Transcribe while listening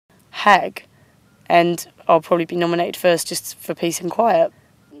hag, and I'll probably be nominated first just for peace and quiet.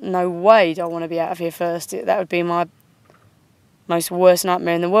 No way do I want to be out of here first. That would be my most worst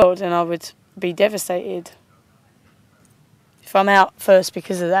nightmare in the world, and I would be devastated. If I'm out first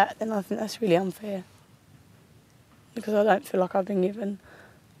because of that, then I think that's really unfair, because I don't feel like I've been given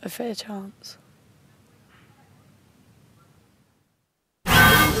a fair chance.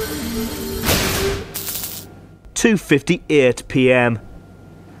 (2:58 p.m.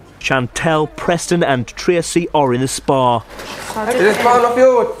 Chantel, Preston and Tracy are in the spa. Hey, this part off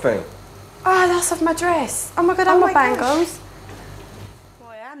your thing. Oh, that's off my dress. Oh my God, I'm my bangles. Well,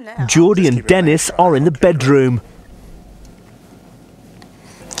 I am now. Geordie and Dennis are in the bedroom.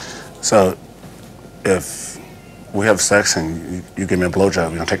 So, if we have sex and you give me a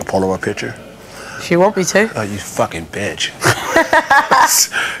blowjob, you gonna take a Polaroid picture? If you want me to. Oh, you fucking bitch.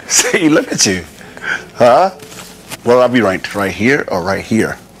 See, look at you. Huh? Will I be right here or right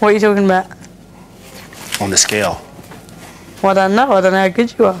here? What are you talking about? On the scale. Well, I don't know. I don't know how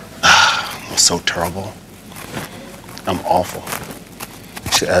good you are. I'm so terrible. I'm awful.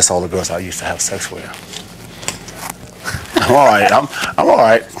 You should ask all the girls I used to have sex with. I'm all right. I'm all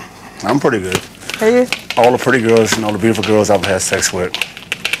right. I'm pretty good. Are you? All the pretty girls and all the beautiful girls I've had sex with,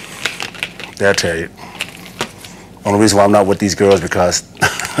 they'll tell you. Only reason why I'm not with these girls is because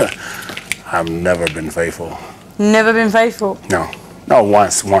I've never been faithful. Never been faithful? No. No,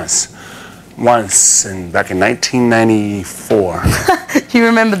 once, and back in 1994. You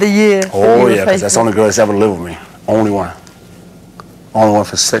remember the year? Oh, yeah, because that's the only girl that's ever lived with me. Only one. Only one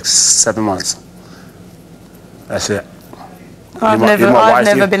for 6-7 months. That's it. I've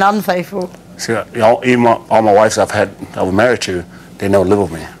never been unfaithful. See, even all my wives I was married to, they never lived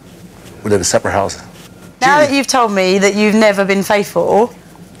with me. We live in separate houses. Now that you've told me that you've never been faithful,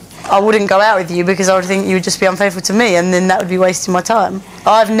 I wouldn't go out with you because I would think you would just be unfaithful to me, and then that would be wasting my time.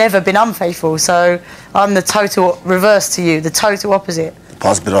 I've never been unfaithful, so I'm the total reverse to you, the total opposite. The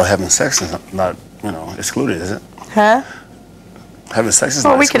possibility of having sex is not, excluded, is it? Huh? Having sex is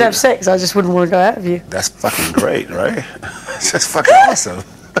well, not we excluded. could have sex, I just wouldn't want to go out with you. That's fucking great, right? That's fucking awesome.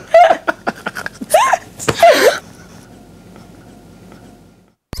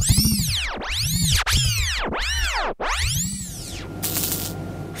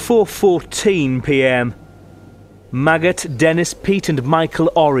 (4:14 p.m. Maggot, Dennis, Pete and Michael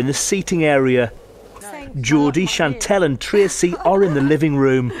are in the seating area. Geordie, Chantel and Tracy are in the living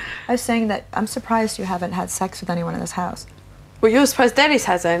room. I was saying that I'm surprised you haven't had sex with anyone in this house. Well, you're surprised Dennis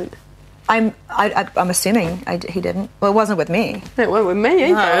hasn't? I'm assuming he didn't. Well, it wasn't with me. It wasn't with me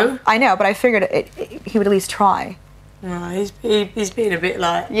either. No. I know, but I figured he would at least try. No, he's been a bit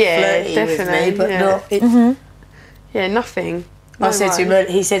like Yeah, flirty definitely. with me, but Yeah. not. Yeah, nothing. I said to him,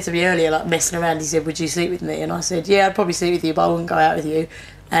 he said to me earlier, like messing around, he said, would you sleep with me? And I said, yeah, I'd probably sleep with you, but I wouldn't go out with you.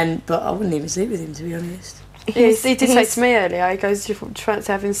 But I wouldn't even sleep with him, to be honest. He did say to me earlier, he goes, do you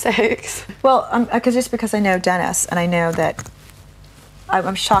fancy having sex? Well, just because I know Dennis, and I know that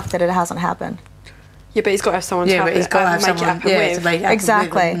I'm shocked that it hasn't happened. Yeah, but he's got to have someone to but he's got to have make someone it happen with. to make it happen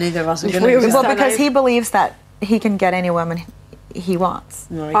Exactly. with, and neither of us are If going we to. were Well, Stanley. because he believes that he can get any woman he wants.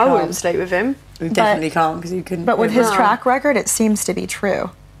 No, he I can't. wouldn't sleep with him. We definitely can't, because he couldn't. But with his No. track record, it seems to be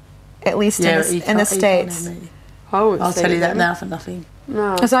true. At least in the States. I wouldn't I'll sleep tell you with that him. now for nothing.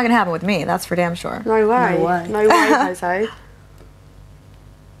 No. It's not going to happen with me, that's for damn sure. No way. No way. No way, Jose.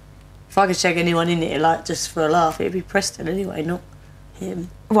 If I could shake anyone in here, like, just for a laugh, it'd be Preston anyway, not him.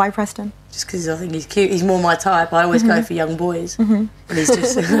 Why, Preston? Just because I think he's cute. He's more my type. I always go for young boys. And he's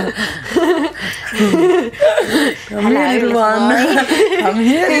just... Come here, little one. Come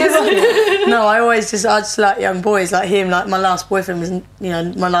here. No, I just like young boys like him. Like, my last boyfriend was,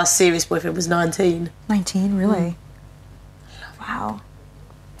 my last serious boyfriend was 19. 19, really? Wow.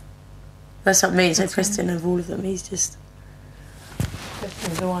 That's what I mean. So Preston, of all of them, he's just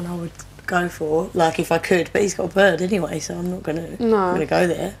the one I would go for. Like, if I could, but he's got a bird anyway, so I'm not gonna go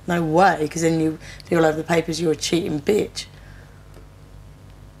there. No way, because then you feel all over the papers you're a cheating bitch.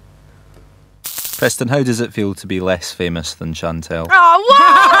 Preston, how does it feel to be less famous than Chantel? Oh,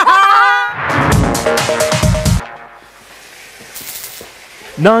 what?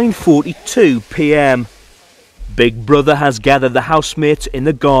 9:42 p.m. Big Brother has gathered the housemates in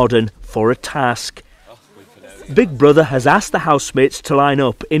the garden for a task. Big Brother has asked the housemates to line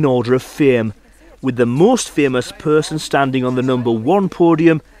up in order of fame, with the most famous person standing on the number 1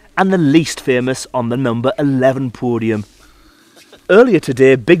 podium and the least famous on the number 11 podium. Earlier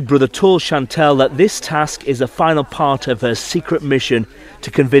today, Big Brother told Chantel that this task is a final part of her secret mission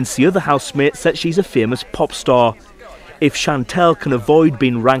to convince the other housemates that she's a famous pop star. If Chantel can avoid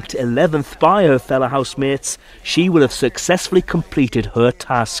being ranked 11th by her fellow housemates, she will have successfully completed her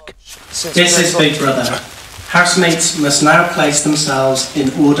task. This is Big Brother. Housemates must now place themselves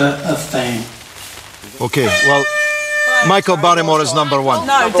in order of fame. Okay, well, Michael Barrymore is number one.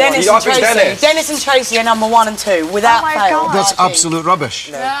 No, Dennis and Tracy. Dennis and Tracy are number 1 and 2, without fail. That's absolute rubbish.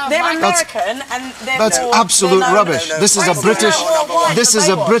 Yeah. They're American and they're That's absolute rubbish. This is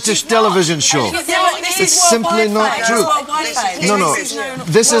a British television show. It's simply not true. No.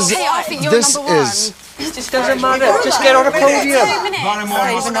 This is. It just doesn't matter. Just get on a podium.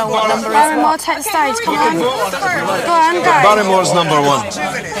 Barrymore, take the stage. Come on. Go on, go. Barrymore's number 1.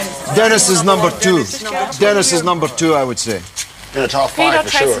 Dennis is number 2. Dennis is number 2, I would say. You're in the top 5 for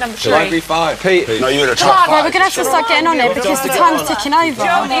sure. Number 3. Be 5. Pete. No, you're in the top 5. We're going to have to start getting on it because the time's ticking over.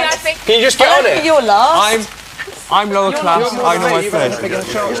 Can you just get on it? You're last. I'm lower class. I know my friend.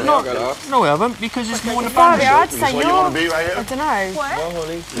 No, I haven't, because it's more in the Barry, back. I'd say Where you want to be right here? I don't know.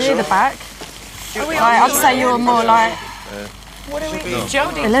 Near the back. I'd say you're more like. What are we?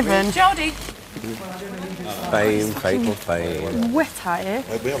 Jodie. 11. Jodie. Fame, fatal fame. Wet out here.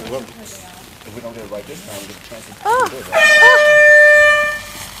 If we don't get it right this time,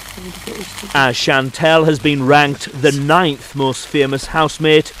 As Chantel has been ranked the 9th most famous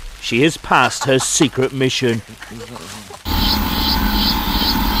housemate, she has passed her secret mission.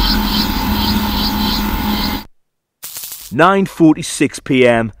 (9:46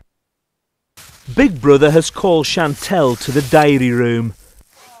 p.m). Big Brother has called Chantel to the diary room.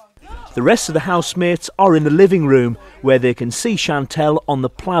 The rest of the housemates are in the living room, where they can see Chantel on the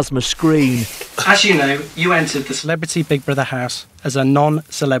plasma screen. As you know, you entered the Celebrity Big Brother house as a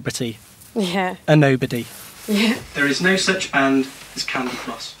non-celebrity. Yeah. A nobody. Yeah. There is no such band as Candy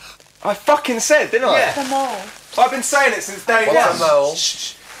Floss. I fucking said, didn't I? Yeah. The mole. I've been saying it since day one.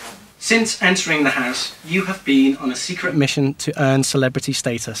 Since entering the house, you have been on a secret mission to earn celebrity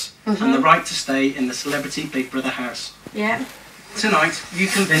status and the right to stay in the Celebrity Big Brother house. Yeah. Tonight, you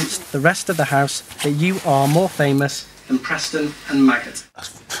convinced the rest of the house that you are more famous than Preston and Maggot.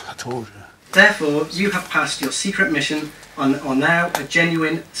 I told you. Therefore, you have passed your secret mission and are now a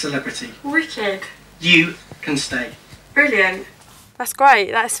genuine celebrity. Wicked. You can stay. Brilliant. That's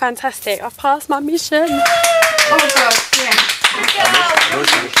great. That's fantastic. I've passed my mission. Oh God, yeah.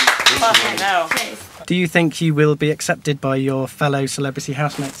 Do you think you will be accepted by your fellow celebrity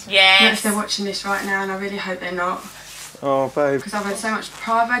housemates? Yes. They're watching this right now, and I really hope they're not. Oh, babe. Because I've had so much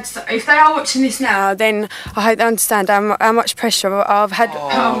pride. If they are watching this now, then I hope they understand how much pressure I've had put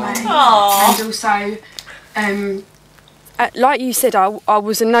on me. And also, like you said, I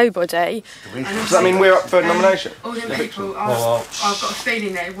was a nobody. Does that mean we're up for nomination? All them people, I've got a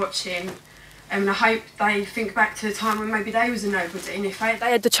feeling they're watching. And I hope they think back to the time when maybe they was a nobody, and if they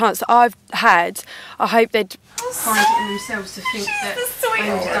had the chance that I've had, I hope they'd find it in themselves to think that they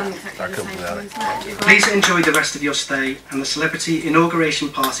would have done exactly the same thing. Please enjoy the rest of your stay and the celebrity inauguration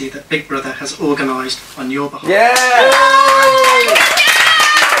party that Big Brother has organised on your behalf. Yeah!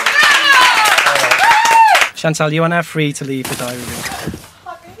 Chantal, you are now free to leave the diary room.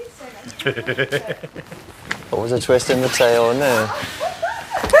 What was a twist in the tail now?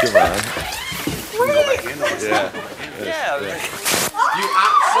 Good man. Yeah. You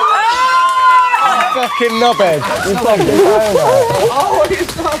absolutely fucking knobhead. You fucking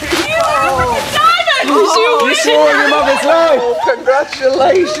You swore on your mother's life.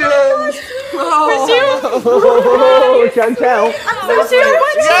 Congratulations. Oh, Chantel.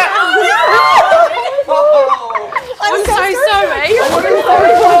 I'm so sorry.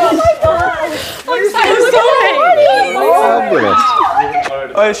 Fabulous.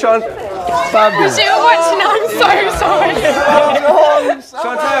 Oh, Sean. Fabulous. You were watching, I'm so sorry.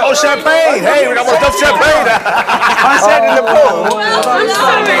 Oh, champagne! Hey, we got more stuff champagne! I said in the pool.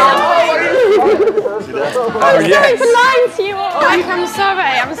 Oh, yes. I'm lying to you all. I'm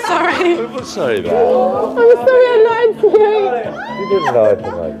sorry, I'm sorry. Sorry, man. I'm sorry I lied to you. You didn't lie to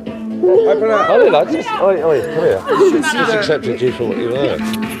me. Open up. I didn't like this. Oi, come here. She's accepted you for what you were.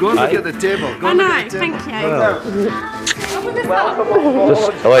 Go and look at the table. I know, thank you. Welcome on board.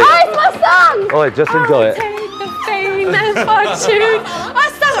 Just, Oh, it's my song! oi, just enjoy it. Take the fame and fortune. I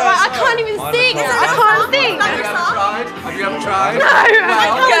still right, I can't even sing. I can't sing. Have you ever tried?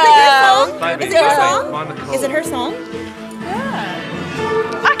 No, Is it her song? Is it her song?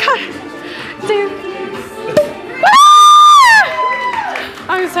 I can't do.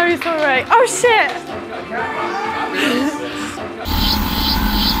 I'm so sorry. Oh shit!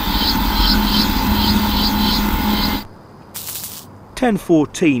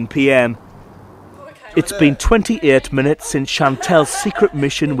 10:14 p.m. It's been 28 minutes since Chantel's secret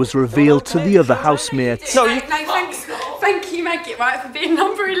mission was revealed to the other housemates. No, thanks. Thank you, Maggie, right, for being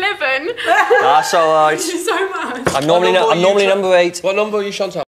number 11. That's all right. Thank you so much. I'm normally number 8. What number are you, Chantel?